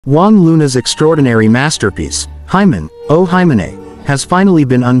Juan Luna's extraordinary masterpiece, Hymen, O Hymenee, has finally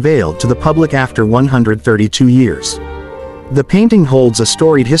been unveiled to the public after 132 years. The painting holds a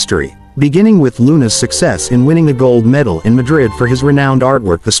storied history, beginning with Luna's success in winning a gold medal in Madrid for his renowned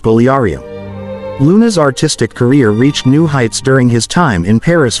artwork the Spoliarium. Luna's artistic career reached new heights during his time in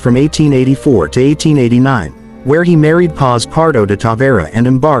Paris from 1884 to 1889, where he married Paz Pardo de Tavera and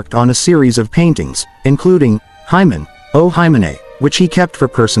embarked on a series of paintings, including Hymen, O Hymenee, which he kept for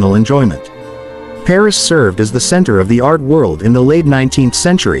personal enjoyment. Paris served as the center of the art world in the late 19th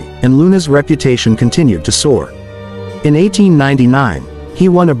century, and Luna's reputation continued to soar. In 1899, he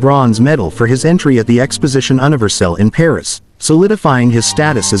won a bronze medal for his entry at the Exposition Universelle in Paris, solidifying his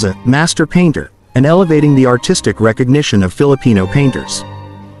status as a master painter, and elevating the artistic recognition of Filipino painters.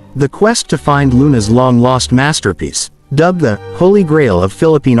 The quest to find Luna's long-lost masterpiece, dubbed the Holy Grail of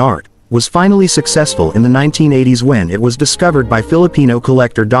Philippine art, was finally successful in the 1980s when it was discovered by Filipino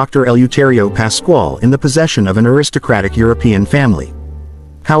collector Dr. Eleuterio Pascual in the possession of an aristocratic European family.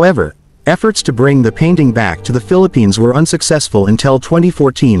 However, efforts to bring the painting back to the Philippines were unsuccessful until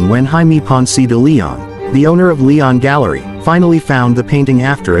 2014 when Jaime Ponce de Leon, the owner of Leon Gallery, finally found the painting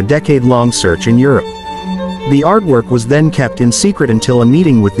after a decade-long search in Europe. The artwork was then kept in secret until a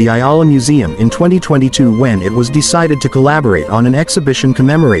meeting with the Ayala Museum in 2022 when it was decided to collaborate on an exhibition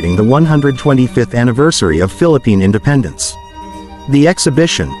commemorating the 125th anniversary of Philippine independence. The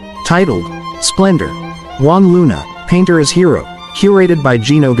exhibition, titled Splendor, Juan Luna, Painter as Hero, curated by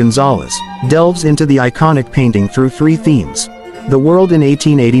Gino Gonzalez, delves into the iconic painting through three themes: the world in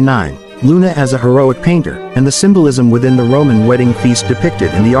 1889, Luna as a heroic painter, and the symbolism within the Roman wedding feast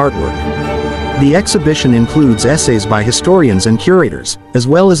depicted in the artwork. The exhibition includes essays by historians and curators, as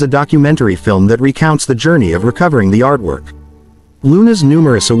well as a documentary film that recounts the journey of recovering the artwork. Luna's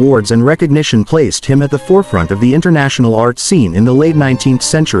numerous awards and recognition placed him at the forefront of the international art scene in the late 19th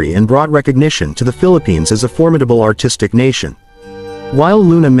century and brought recognition to the Philippines as a formidable artistic nation. While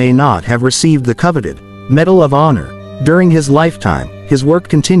Luna may not have received the coveted Medal of Honor during his lifetime, his work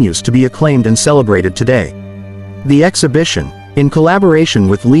continues to be acclaimed and celebrated today. The exhibition, in collaboration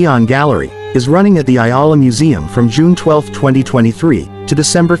with Leon Gallery, is running at the Ayala Museum from June 12, 2023, to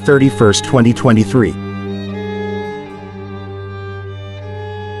December 31, 2023.